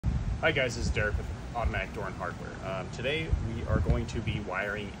Hi guys, this is Derek with Automatic Door and Hardware. Today we are going to be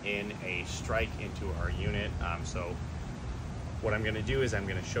wiring in a strike into our unit. So what I'm going to do is I'm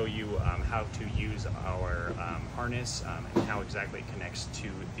going to show you how to use our harness and how exactly it connects to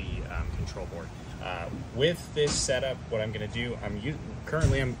the control board. With this setup, what I'm going to do, I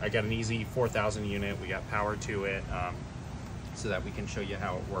got an EZ-4000 unit. We got power to it so that we can show you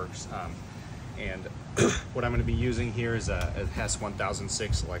how it works. And what I'm going to be using here is a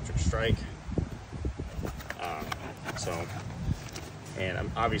EZ-4006 electric strike.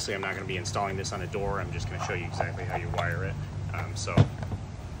 Obviously I'm not going to be installing this on a door. I'm just going to show you exactly how you wire it. So here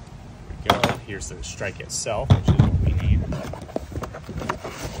we go. Here's the strike itself, which is what we need.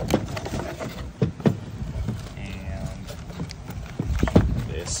 And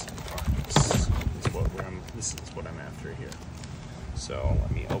this is what I'm after here. So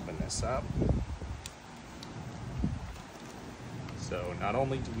let me open this up. So not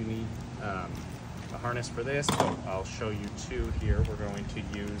only do you need a harness for this, but I'll show you too here. We're going to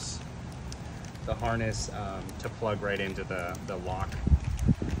use the harness to plug right into the lock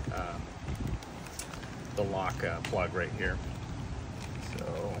plug right here.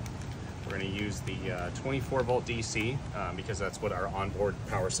 So we're going to use the 24 volt DC because that's what our onboard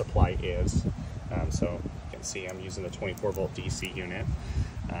power supply is. So you can see I'm using the 24 volt DC unit.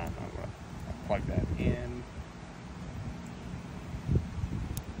 I'm going to plug that in.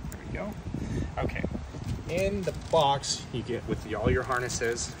 Go. Okay, in the box you get with all your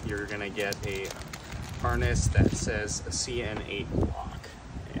harnesses, you're gonna get a harness that says a CN8 block,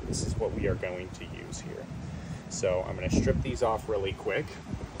 and this is what we are going to use here. So I'm going to strip these off really quick.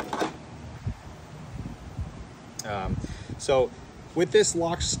 So with this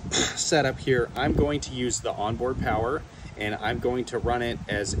lock setup here, I'm going to use the onboard power, and I'm going to run it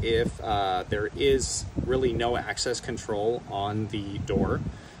as if there is really no access control on the door.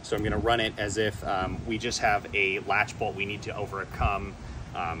 So I'm going to run it as if we just have a latch bolt we need to overcome,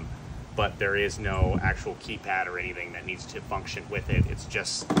 but there is no actual keypad or anything that needs to function with it. It's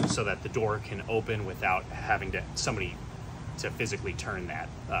just so that the door can open without having somebody to physically turn that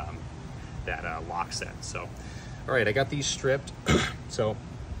lock set. So, all right, I got these stripped. So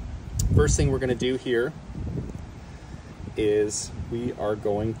first thing we're going to do here is we are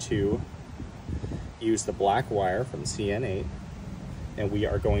going to use the black wire from CN8. And we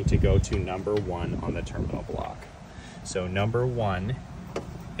are going to go to number 1 on the terminal block. So number 1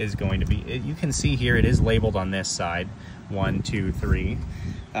 is going to be, you can see here it is labeled on this side, 1, 2, 3.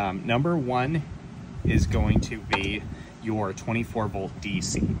 Number 1 is going to be your 24 volt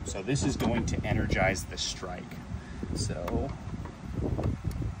DC. So this is going to energize the strike. So I'm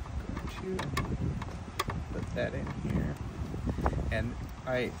going to put that in here. And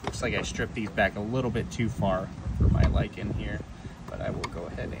looks like I stripped these back a little bit too far for my liking here. But I will go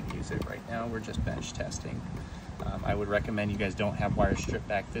ahead and use it right now. We're just bench testing. I would recommend you guys don't have wires stripped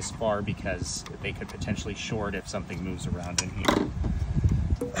back this far because they could potentially short if something moves around in here.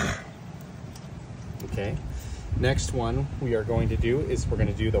 Okay, next one we are going to do is we're going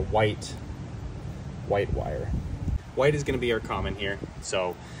to do the white wire. White is going to be our common here.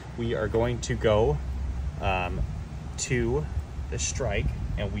 So we are going to go to the strike,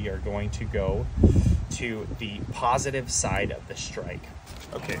 and we are going to go to the positive side of the strike.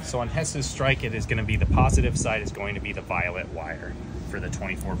 Okay, so on Hess's strike, it is going to be the positive side is going to be the violet wire for the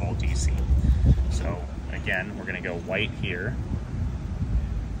 24 volt DC. So again, we're going to go white here.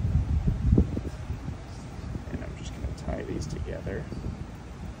 And I'm just going to tie these together.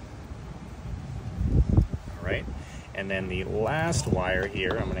 All right, and then the last wire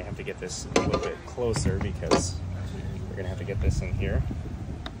here, I'm going to have to get this a little bit closer because we're going to have to get this in here.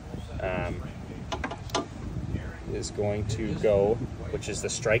 Is going to go, which is the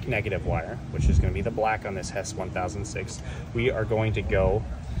strike negative wire, which is going to be the black on this EZ-4006. We are going to go,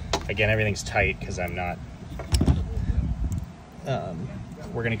 again, everything's tight because I'm not,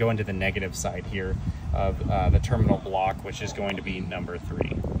 we're going to go into the negative side here of the terminal block, which is going to be number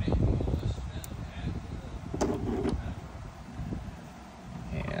 3.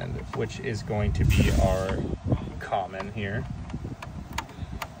 And which is going to be our common here.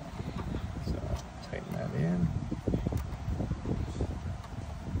 So tighten that in.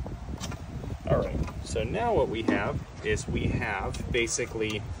 All right, so now what we have is we have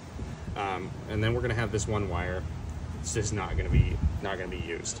basically, and then we're going to have this one wire. It's just not going to be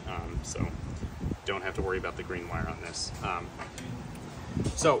used. So don't have to worry about the green wire on this.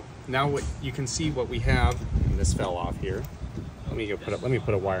 So now what you can see what we have, and this fell off here. Let me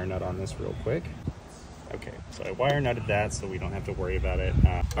put a wire nut on this real quick. Okay, so I wire nutted that so we don't have to worry about it.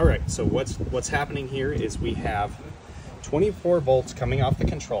 All right, so what's happening here is we have 24 volts coming off the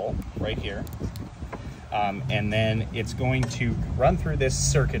control right here. And then it's going to run through this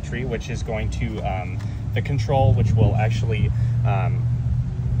circuitry, which is going to, the control, which will actually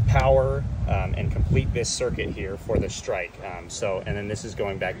power and complete this circuit here for the strike. And then this is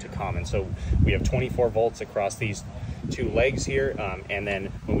going back to common. So we have 24 volts across these two legs here. And then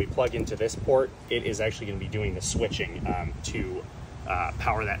when we plug into this port, it is actually going to be doing the switching to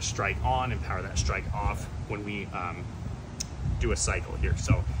power that strike on and power that strike off when we do a cycle here.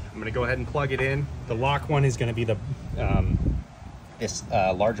 So I'm going to go ahead and plug it in. The lock one is going to be the this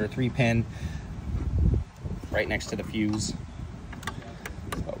larger 3-pin right next to the fuse.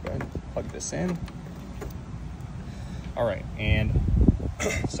 So I'll go ahead and plug this in. All right, and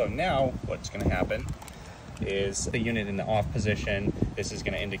so now what's going to happen is the unit in the off position. This is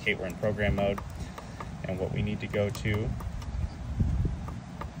going to indicate we're in program mode, and what we need to go to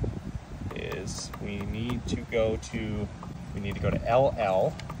is we need to go to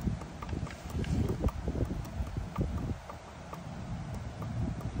LL.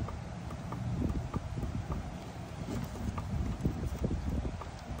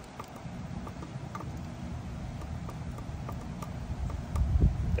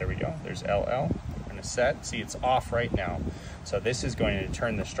 There we go, there's LL. We're gonna set, see it's off right now. So this is going to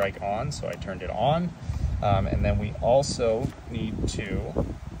turn the strike on, so I turned it on. And then we also need to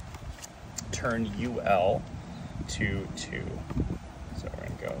turn UL to 2. So we're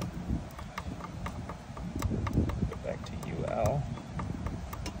gonna go back to UL.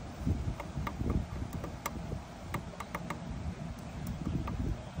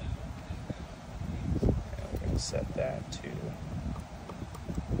 And we're gonna set that to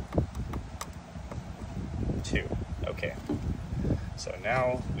 2. Okay. So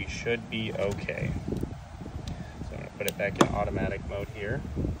now we should be okay. So I'm gonna put it back in automatic mode here.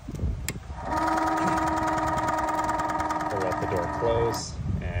 We'll let the door close,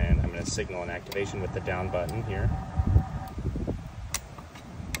 and I'm going to signal an activation with the down button here.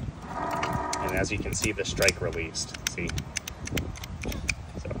 And as you can see, the strike released. See?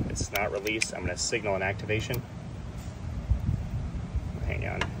 So it's not released. I'm going to signal an activation. Hang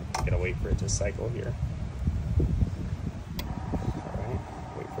on, I'm going to wait for it to cycle here. All right,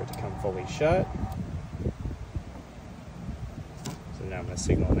 wait for it to come fully shut. So now I'm going to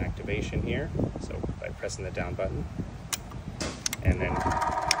signal an activation here. So by pressing the down button, and then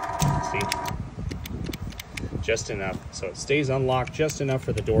see, just enough so it stays unlocked, just enough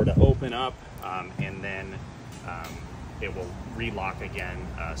for the door to open up, and then it will relock again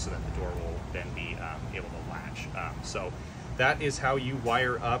so that the door will then be able to latch. So that is how you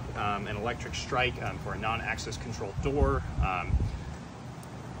wire up an electric strike for a non-access control door.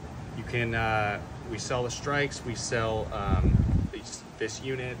 You can we sell the strikes, we sell this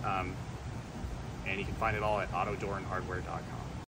unit, and you can find it all at autodoorandhardware.com.